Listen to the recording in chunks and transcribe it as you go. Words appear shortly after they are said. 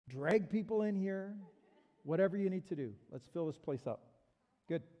drag people in here, whatever you need to do. Let's fill this place up.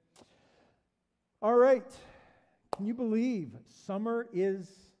 Good. All right. Can you believe summer is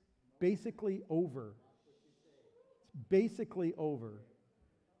basically over? It's basically over.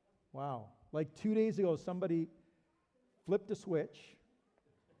 Wow. Like 2 days ago, somebody flipped a switch.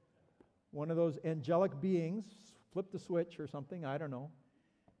 One of those angelic beings flipped a switch or something, I don't know.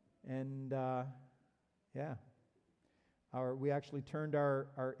 And yeah. We actually turned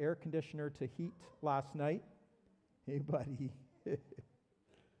our air conditioner to heat last night. Hey, buddy.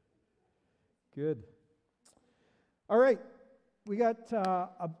 Good. All right. We got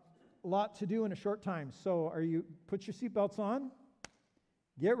a lot to do in a short time. So put your seatbelts on.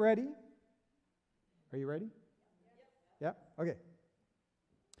 Get ready. Are you ready? Yeah? Okay.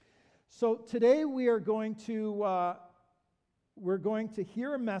 So today we are going to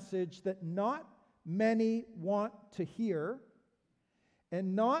hear a message that not many want to hear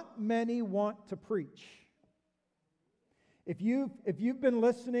and not many want to preach. If you've been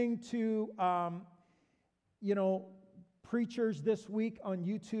listening to preachers this week on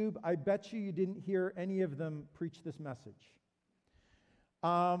YouTube, I bet you didn't hear any of them preach this message.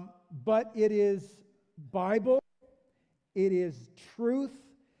 But it is Bible, it is truth,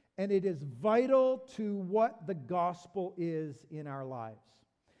 and it is vital to what the gospel is in our lives.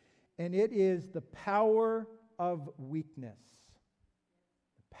 And it is the power of weakness.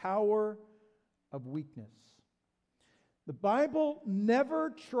 The power of weakness. The Bible never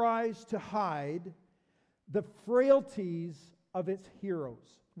tries to hide the frailties of its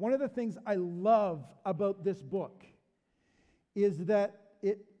heroes. One of the things I love about this book is that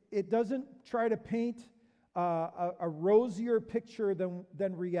it doesn't try to paint a rosier picture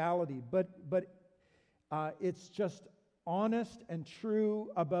than reality, but it's just honest and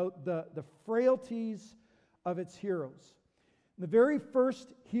true about the frailties of its heroes. The very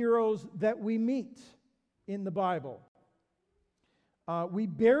first heroes that we meet in the Bible, we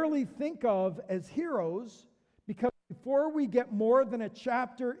barely think of as heroes because before we get more than a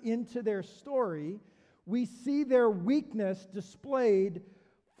chapter into their story, we see their weakness displayed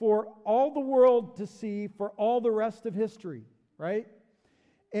for all the world to see for all the rest of history, right?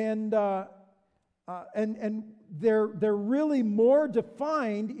 And they're really more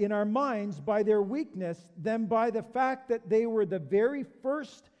defined in our minds by their weakness than by the fact that they were the very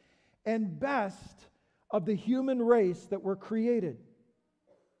first and best of the human race that were created.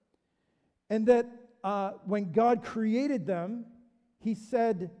 And that when God created them, He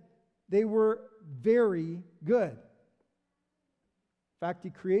said they were very good. In fact, He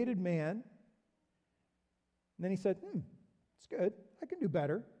created man, and then He said, it's good, I can do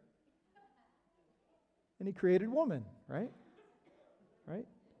better. And He created woman, right?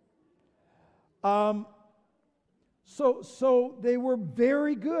 So they were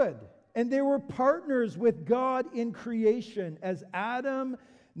very good, and they were partners with God in creation as Adam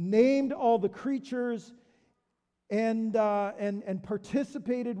named all the creatures and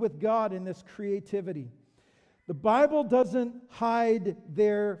participated with God in this creativity. The Bible doesn't hide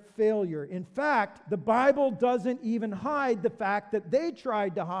their failure. In fact, the Bible doesn't even hide the fact that they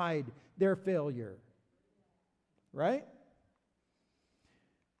tried to hide their failure. Right?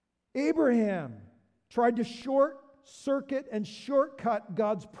 Abraham tried to short-circuit and shortcut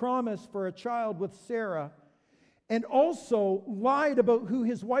God's promise for a child with Sarah, and also lied about who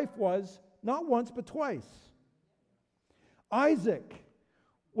his wife was, not once but twice. Isaac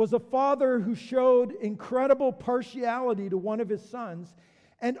was a father who showed incredible partiality to one of his sons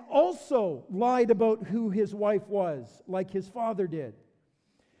and also lied about who his wife was, like his father did.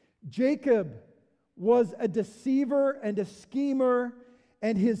 Jacob was a deceiver and a schemer,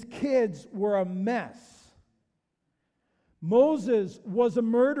 and his kids were a mess. Moses was a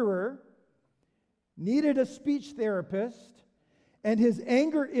murderer, needed a speech therapist, and his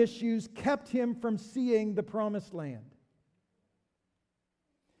anger issues kept him from seeing the promised land.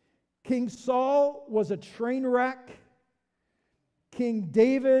 King Saul was a train wreck. King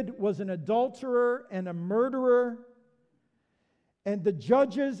David was an adulterer and a murderer. And the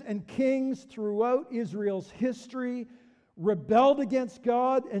judges and kings throughout Israel's history rebelled against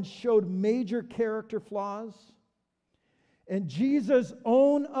God and showed major character flaws. And Jesus'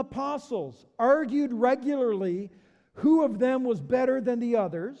 own apostles argued regularly who of them was better than the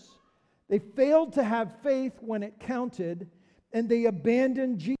others. They failed to have faith when it counted, and they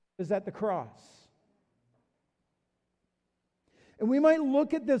abandoned Jesus at the cross. And we might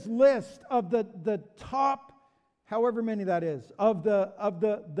look at this list of the top, however many that is, of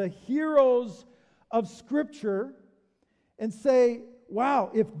the heroes of Scripture and say, wow,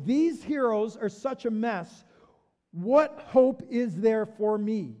 if these heroes are such a mess, What hope is there for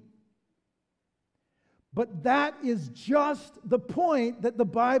me? But that is just the point that the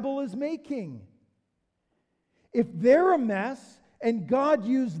Bible is making. If they're a mess and God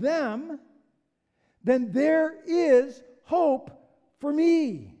used them, then there is hope for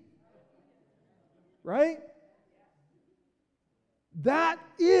me. Right? That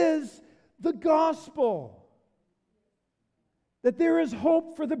is the gospel. That there is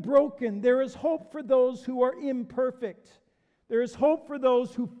hope for the broken. There is hope for those who are imperfect. There is hope for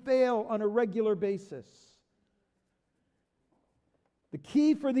those who fail on a regular basis. The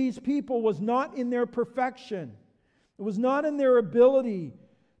key for these people was not in their perfection. It was not in their ability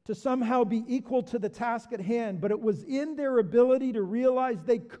to somehow be equal to the task at hand, but it was in their ability to realize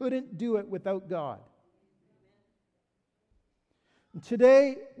they couldn't do it without God. And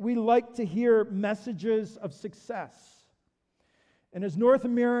today, we like to hear messages of success. And as North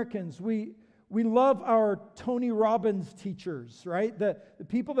Americans, we love our Tony Robbins teachers, right? The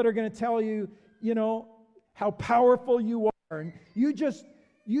people that are going to tell you, how powerful you are. And you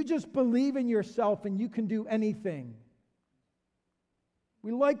just believe in yourself and you can do anything.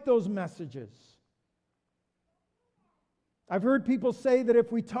 We like those messages. I've heard people say that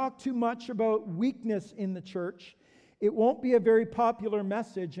if we talk too much about weakness in the church, it won't be a very popular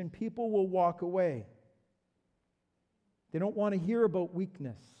message and people will walk away. They don't want to hear about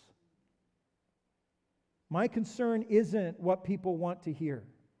weakness. My concern isn't what people want to hear.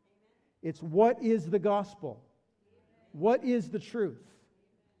 It's what is the gospel? What is the truth?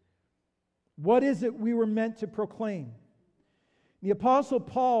 What is it we were meant to proclaim? The Apostle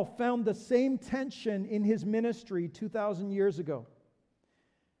Paul found the same tension in his ministry 2,000 years ago.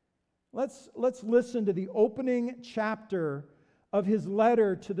 Let's listen to the opening chapter of his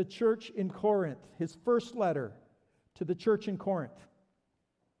letter to the church in Corinth, his first letter to the church in Corinth.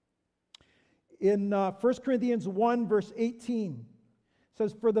 In 1 Corinthians 1, verse 18, it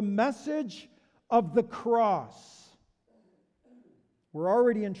says, "For the message of the cross," we're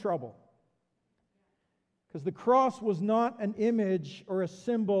already in trouble. Because the cross was not an image or a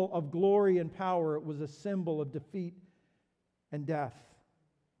symbol of glory and power. It was a symbol of defeat and death.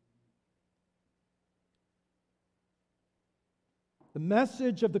 The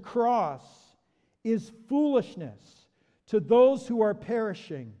message of the cross is foolishness to those who are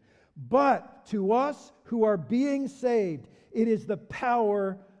perishing. But to us who are being saved, it is the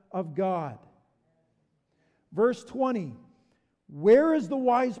power of God. Verse 20. Where is the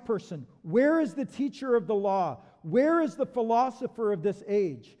wise person? Where is the teacher of the law? Where is the philosopher of this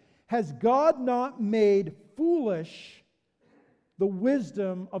age? Has God not made foolish the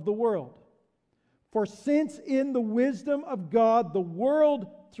wisdom of the world? For since in the wisdom of God the world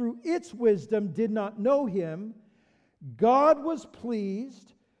through its wisdom did not know Him, God was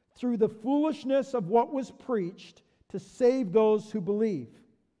pleased through the foolishness of what was preached to save those who believe.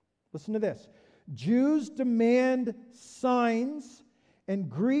 Listen to this. Jews demand signs and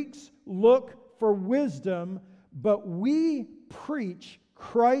Greeks look for wisdom, but we preach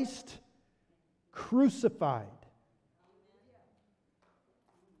Christ crucified.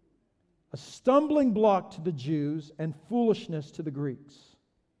 A stumbling block to the Jews and foolishness to the Greeks.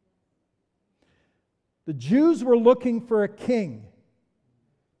 The Jews were looking for a king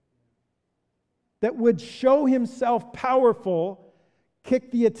that would show himself powerful,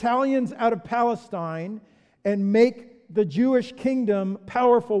 kick the Italians out of Palestine, and make the Jewish kingdom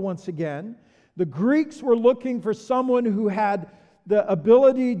powerful once again. The Greeks were looking for someone who had the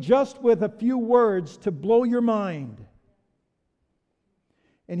ability, just with a few words, to blow your mind.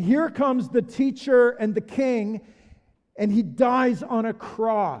 And here comes the teacher and the king, and he dies on a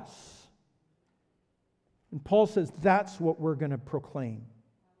cross. And Paul says, that's what we're going to proclaim.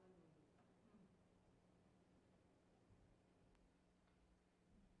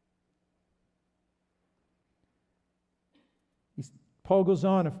 Paul goes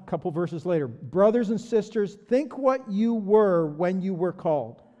on a couple verses later. Brothers and sisters, think what you were when you were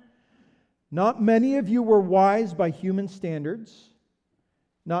called. Not many of you were wise by human standards.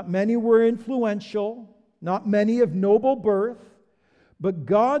 Not many were influential. Not many of noble birth. But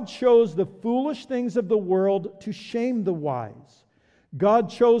God chose the foolish things of the world to shame the wise. God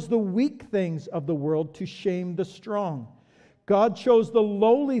chose the weak things of the world to shame the strong. God chose the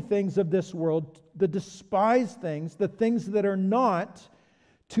lowly things of this world, the despised things, the things that are not,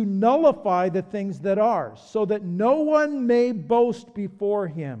 to nullify the things that are, so that no one may boast before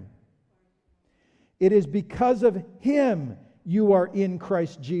Him. It is because of Him you are in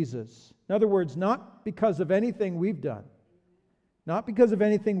Christ Jesus. In other words, not because of anything we've done, not because of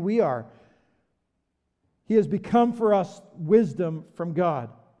anything we are. He has become for us wisdom from God.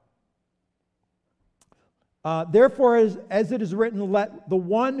 Therefore, as it is written, let the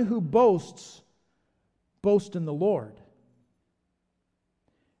one who boasts boast in the Lord.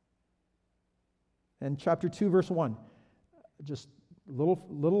 And chapter 2, verse 1. Just a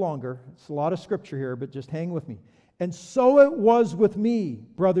little longer. It's a lot of scripture here, but just hang with me. And so it was with me,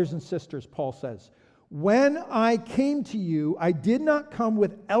 brothers and sisters, Paul says. When I came to you, I did not come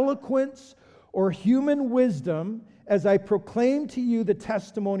with eloquence or human wisdom as I proclaimed to you the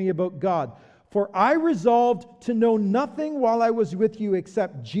testimony about God. For I resolved to know nothing while I was with you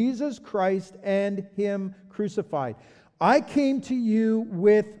except Jesus Christ and Him crucified. I came to you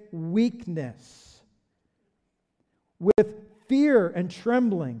with weakness, with fear and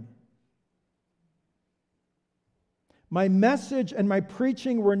trembling. My message and my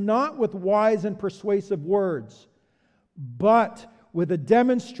preaching were not with wise and persuasive words, but with a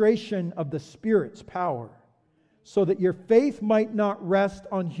demonstration of the Spirit's power, so that your faith might not rest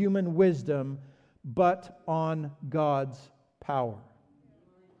on human wisdom, but on God's power.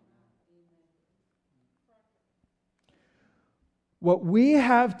 What we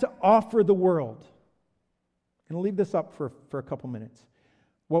have to offer the world, I'm going to leave this up for a couple minutes.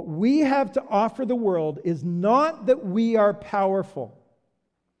 What we have to offer the world is not that we are powerful,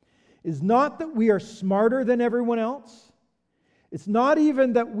 is not that we are smarter than everyone else. It's not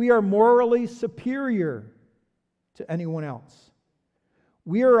even that we are morally superior to anyone else.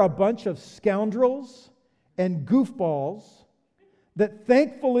 We are a bunch of scoundrels and goofballs that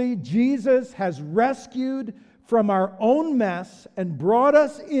thankfully Jesus has rescued from our own mess and brought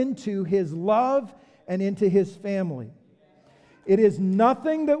us into His love and into His family. It is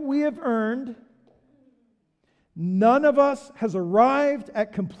nothing that we have earned. None of us has arrived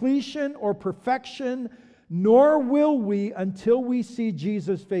at completion or perfection, nor will we until we see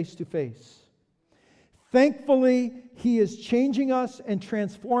Jesus face to face. Thankfully, He is changing us and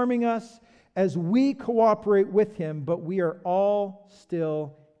transforming us as we cooperate with Him, but we are all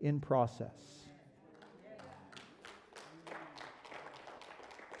still in process.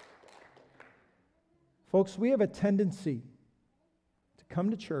 Folks, we have a tendency to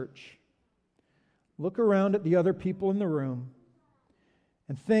come to church, look around at the other people in the room,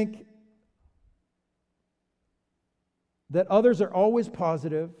 and think that others are always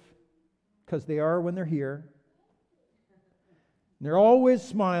positive, because they are when they're here. And they're always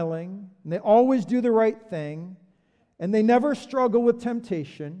smiling, and they always do the right thing, and they never struggle with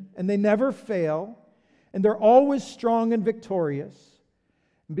temptation, and they never fail, and they're always strong and victorious.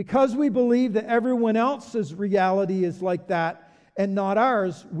 And because we believe that everyone else's reality is like that and not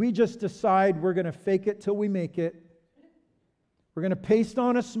ours, we just decide we're going to fake it till we make it. We're going to paste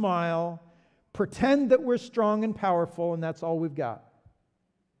on a smile, pretend that we're strong and powerful, and that's all we've got.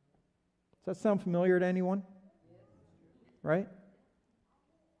 Does that sound familiar to anyone? Right?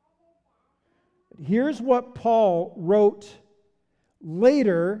 Here's what Paul wrote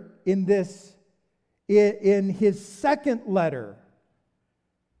later in his second letter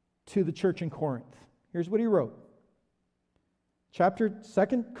to the church in Corinth. Here's what he wrote.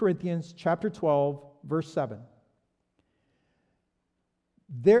 2 Corinthians chapter 12, verse 7.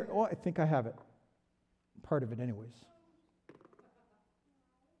 I think I have it. Part of it anyways.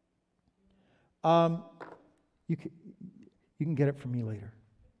 You can get it from me later.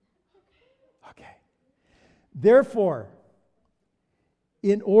 Okay. Therefore,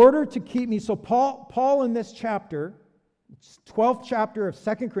 in order to keep me, so Paul in this chapter, 12th chapter of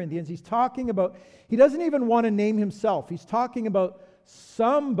 2 Corinthians, he's talking about, he doesn't even want to name himself. He's talking about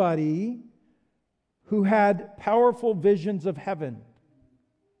somebody who had powerful visions of heaven.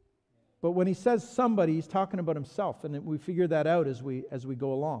 But when he says somebody, he's talking about himself, and we figure that out as we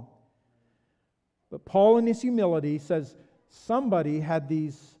go along. But Paul, in his humility, says somebody had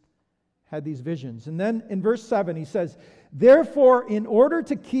these visions. And then in verse 7, he says, therefore, in order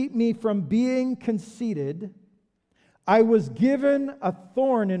to keep me from being conceited, I was given a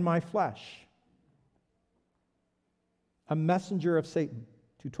thorn in my flesh, a messenger of Satan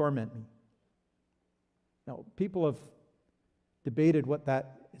to torment me. Now, people have debated what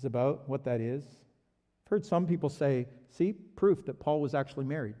that is about, what that is. I've heard some people say, see, proof that Paul was actually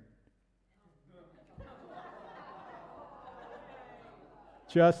married.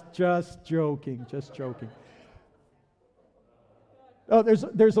 Just joking. Oh,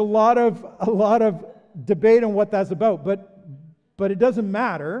 there's a lot of debate on what that's about, but it doesn't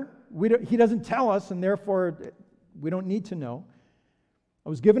matter. He doesn't tell us, and therefore we don't need to know. I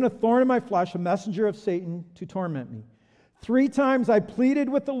was given a thorn in my flesh, a messenger of Satan to torment me. 3 times I pleaded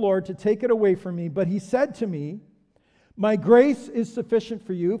with the Lord to take it away from me, but He said to me, my grace is sufficient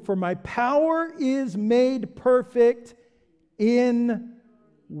for you, for my power is made perfect in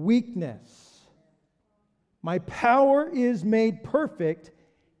weakness. My power is made perfect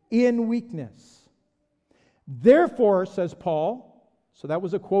in weakness. Therefore, says Paul, so that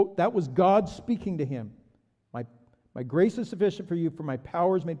was a quote, that was God speaking to him. My grace is sufficient for you, for my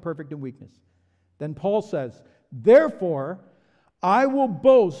power is made perfect in weakness. Then Paul says, therefore, I will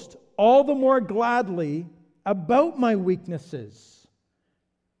boast all the more gladly about my weaknesses,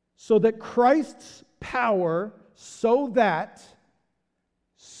 so that Christ's power,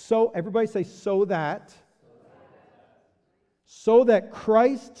 everybody say so that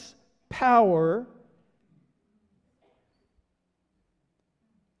Christ's power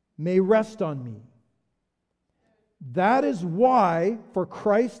may rest on me. That is why, for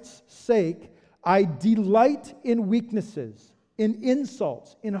Christ's sake, I delight in weaknesses, in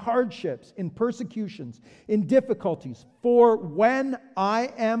insults, in hardships, in persecutions, in difficulties. For when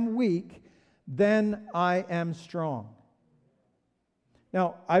I am weak, then I am strong.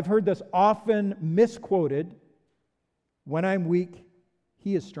 Now, I've heard this often misquoted. When I'm weak,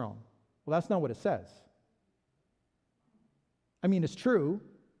 he is strong. Well, that's not what it says. I mean, it's true,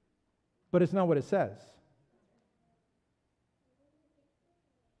 but it's not what it says.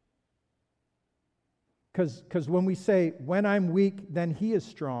 Because when we say, when I'm weak, then he is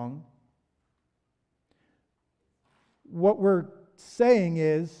strong, what we're saying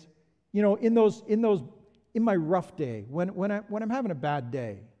is, in my rough day, when I'm having a bad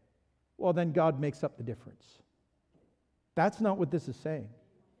day, well, then God makes up the difference. That's not what this is saying.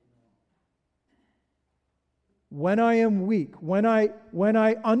 When I am weak, when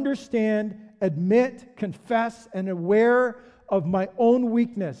I understand, admit, confess, and aware of my own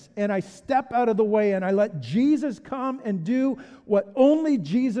weakness, and I step out of the way and I let Jesus come and do what only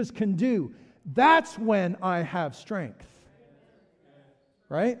Jesus can do, that's when I have strength.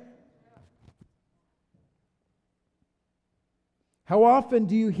 Right? How often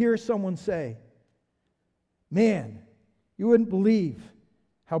do you hear someone say, man, you wouldn't believe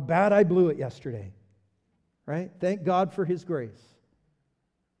how bad I blew it yesterday. Right? Thank God for His grace.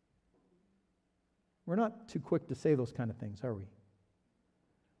 We're not too quick to say those kind of things, are we?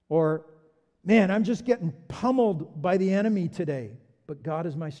 Or, man, I'm just getting pummeled by the enemy today, but God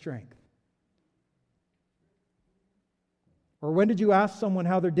is my strength. Or when did you ask someone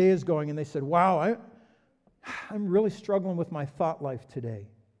how their day is going and they said, wow, I'm really struggling with my thought life today,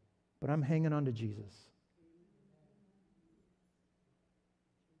 but I'm hanging on to Jesus.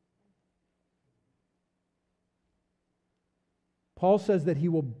 Paul says that he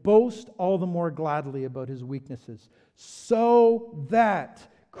will boast all the more gladly about his weaknesses, so that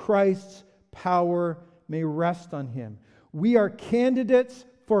Christ's power may rest on him. We are candidates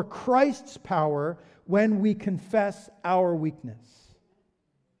for Christ's power when we confess our weakness.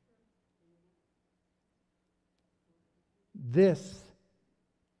 This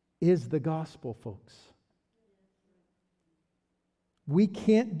is the gospel, folks. We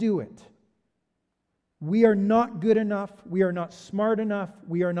can't do it. We are not good enough. We are not smart enough.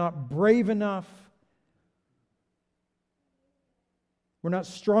 We are not brave enough. We're not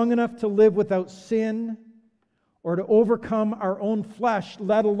strong enough to live without sin or to overcome our own flesh,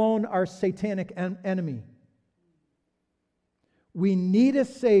 let alone our satanic enemy. We need a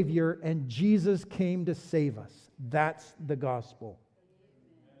Savior, and Jesus came to save us. That's the gospel.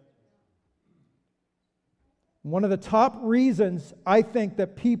 One of the top reasons I think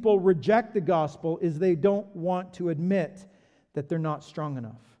that people reject the gospel is they don't want to admit that they're not strong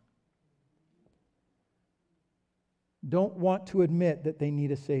enough. Don't want to admit that they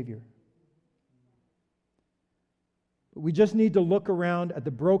need a Savior. But we just need to look around at the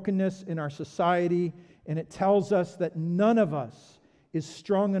brokenness in our society, and it tells us that none of us is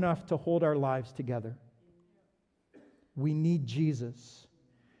strong enough to hold our lives together. We need Jesus.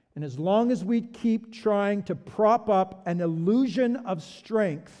 And as long as we keep trying to prop up an illusion of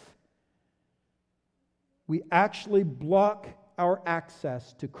strength, we actually block our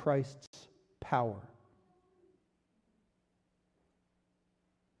access to Christ's power.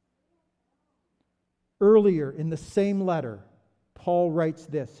 Earlier in the same letter, Paul writes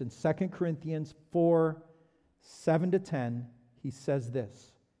this in 2 Corinthians 4, 7-10. He says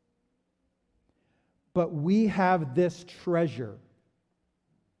this, "But we have this treasure."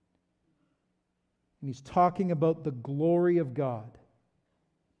 And he's talking about the glory of God.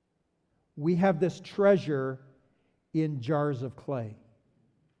 We have this treasure in jars of clay.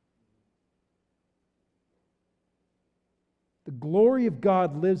 The glory of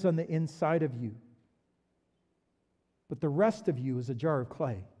God lives on the inside of you, but the rest of you is a jar of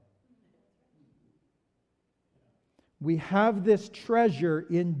clay. We have this treasure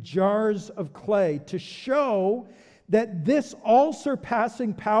in jars of clay to show that this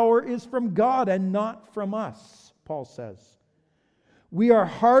all-surpassing power is from God and not from us, Paul says. We are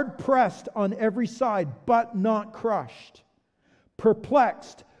hard-pressed on every side, but not crushed.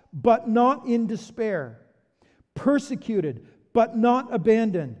 Perplexed, but not in despair. Persecuted, but not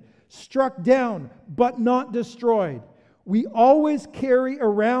abandoned. Struck down, but not destroyed. We always carry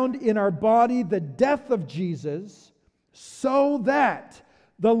around in our body the death of Jesus, so that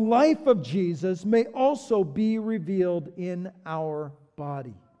the life of Jesus may also be revealed in our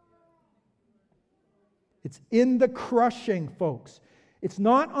body. It's in the crushing, folks. It's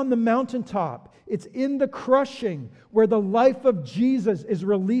not on the mountaintop. It's in the crushing where the life of Jesus is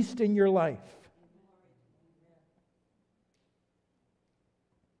released in your life.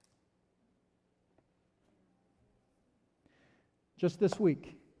 Just this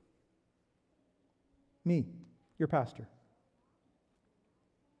week, me, your pastor,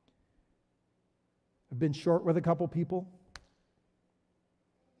 I've been short with a couple people.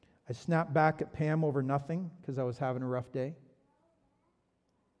 I snapped back at Pam over nothing because I was having a rough day.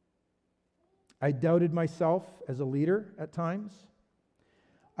 I doubted myself as a leader at times.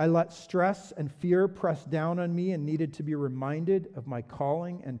 I let stress and fear press down on me and needed to be reminded of my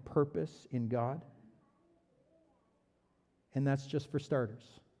calling and purpose in God. And that's just for starters.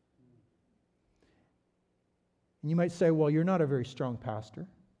 And you might say, well, you're not a very strong pastor.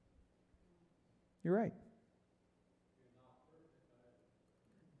 You're right.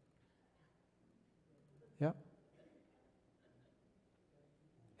 Yeah.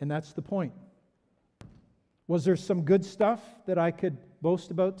 And that's the point. Was there some good stuff that I could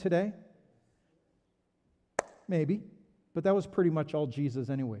boast about today? Maybe. But that was pretty much all Jesus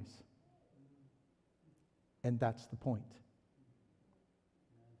anyways. And that's the point.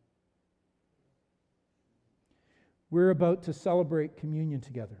 We're about to celebrate communion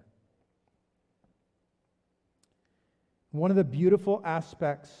together. One of the beautiful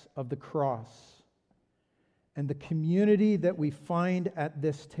aspects of the cross and the community that we find at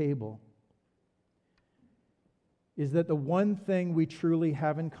this table is that the one thing we truly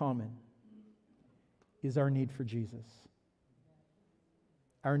have in common is our need for Jesus.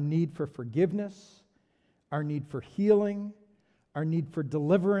 Our need for forgiveness, our need for healing, our need for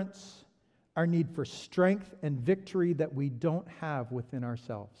deliverance, our need for strength and victory that we don't have within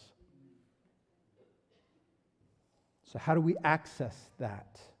ourselves. So how do we access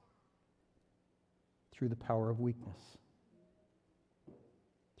that? Through the power of weakness.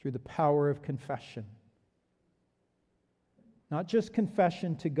 Through the power of confession. Not just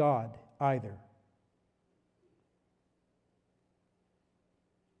confession to God either.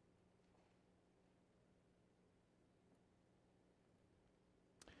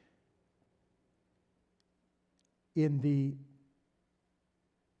 In the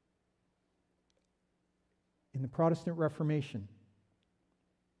Protestant Reformation,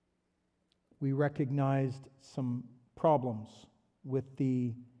 we recognized some problems with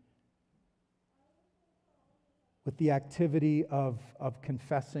the activity of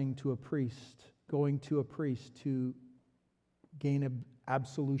confessing to a priest, going to a priest to gain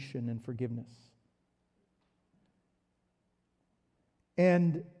absolution and forgiveness.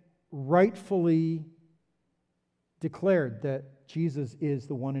 And rightfully declared that Jesus is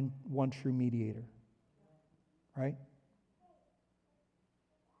the one true mediator. Right?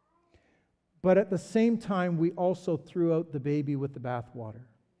 But at the same time, we also threw out the baby with the bathwater.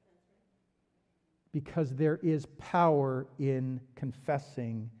 Because there is power in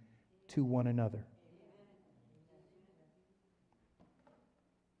confessing to one another.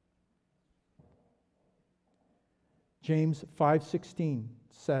 James 5:16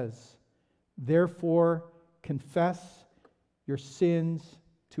 says, "Therefore confess your sins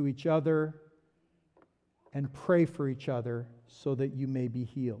to each other and pray for each other so that you may be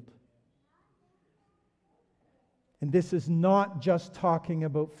healed." And this is not just talking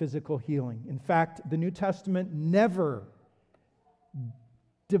about physical healing. In fact, the New Testament never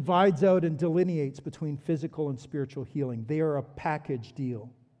divides out and delineates between physical and spiritual healing. They are a package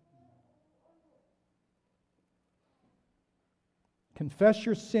deal. Confess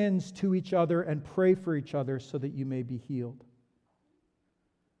your sins to each other and pray for each other so that you may be healed.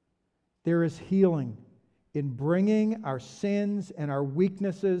 There is healing in bringing our sins and our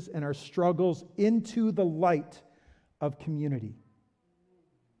weaknesses and our struggles into the light of community.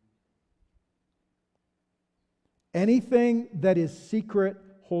 Anything that is secret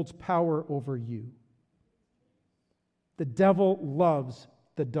holds power over you. The devil loves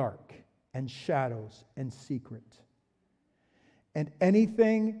the dark and shadows and secret. And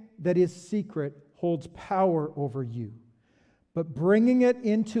anything that is secret holds power over you. But bringing it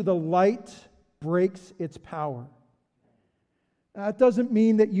into the light breaks its power. That doesn't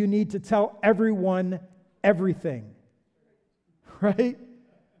mean that you need to tell everyone everything, right?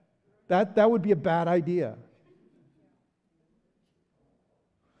 That would be a bad idea.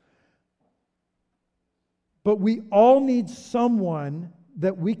 But we all need someone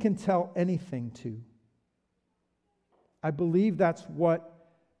that we can tell anything to. I believe that's what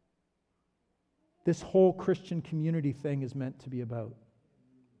this whole Christian community thing is meant to be about.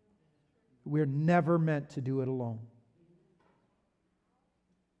 We're never meant to do it alone.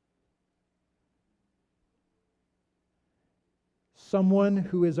 Someone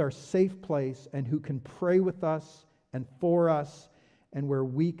who is our safe place and who can pray with us and for us, and where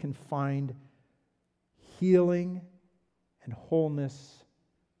we can find healing and wholeness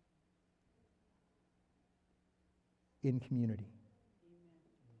in community.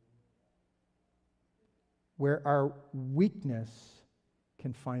 Where our weakness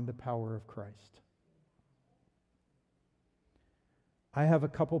can find the power of Christ. I have a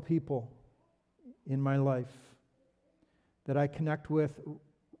couple people in my life that I connect with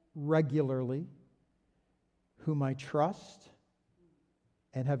regularly, whom I trust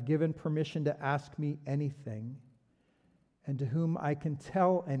and have given permission to ask me anything, and to whom I can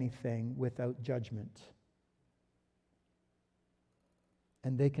tell anything without judgment.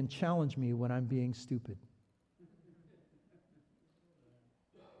 And they can challenge me when I'm being stupid.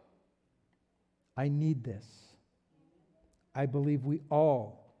 I need this. I believe we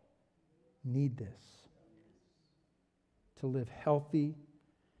all need this to live healthy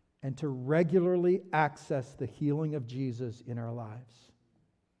and to regularly access the healing of Jesus in our lives,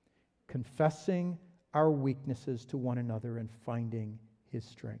 confessing our weaknesses to one another and finding His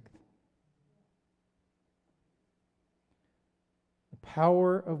strength. The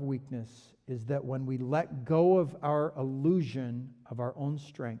power of weakness is that when we let go of our illusion of our own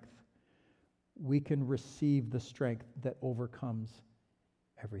strength, we can receive the strength that overcomes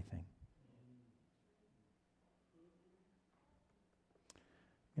everything.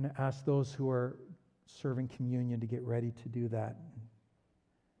 I'm going to ask those who are serving communion to get ready to do that.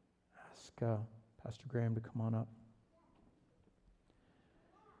 Ask Pastor Graham to come on up.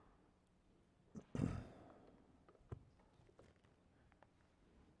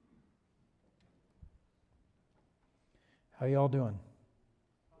 How y'all doing?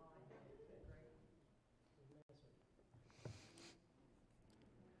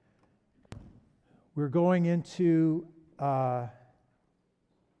 We're going into a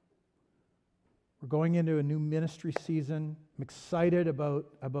new ministry season. I'm excited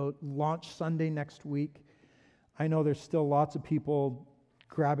about Launch Sunday next week. I know there's still lots of people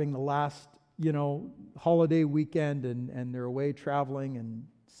grabbing the last, holiday weekend and they're away traveling and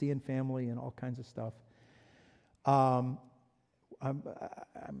seeing family and all kinds of stuff. I'm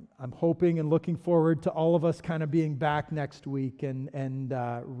hoping and looking forward to all of us kind of being back next week and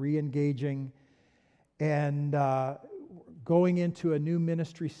re-engaging and going into a new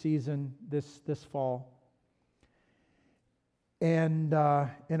ministry season this fall. And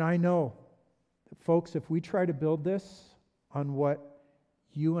I know, folks, if we try to build this on what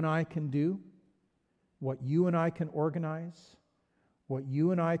you and I can do, what you and I can organize, what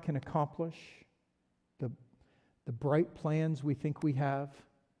you and I can accomplish, the bright plans we think we have,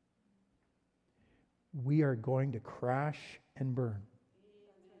 we are going to crash and burn.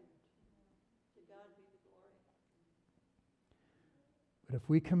 But if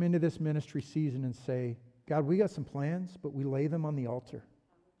we come into this ministry season and say, God, we got some plans, but we lay them on the altar.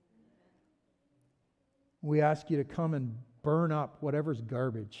 We ask you to come and burn up whatever's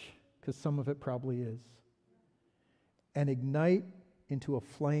garbage, because some of it probably is, and ignite into a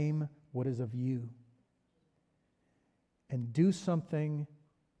flame what is of you. And do something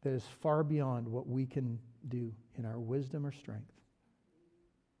that is far beyond what we can do in our wisdom or strength.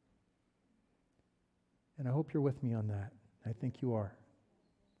 And I hope you're with me on that. I think you are.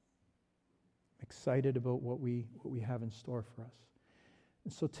 I'm excited about what we have in store for us.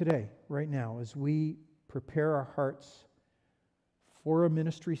 And so today, right now, as we prepare our hearts for a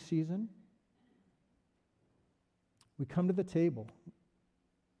ministry season, we come to the table.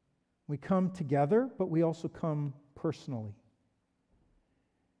 We come together, but we also come personally.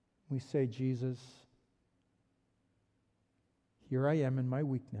 We say, Jesus, here I am in my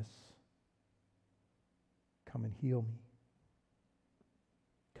weakness. Come and heal me.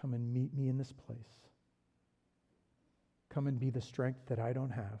 Come and meet me in this place. Come and be the strength that I don't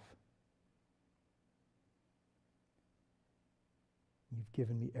have. You've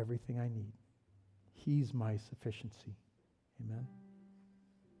given me everything I need. He's my sufficiency. Amen.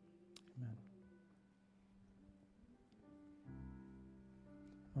 Amen.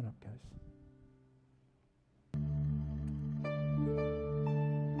 Come on up, guys.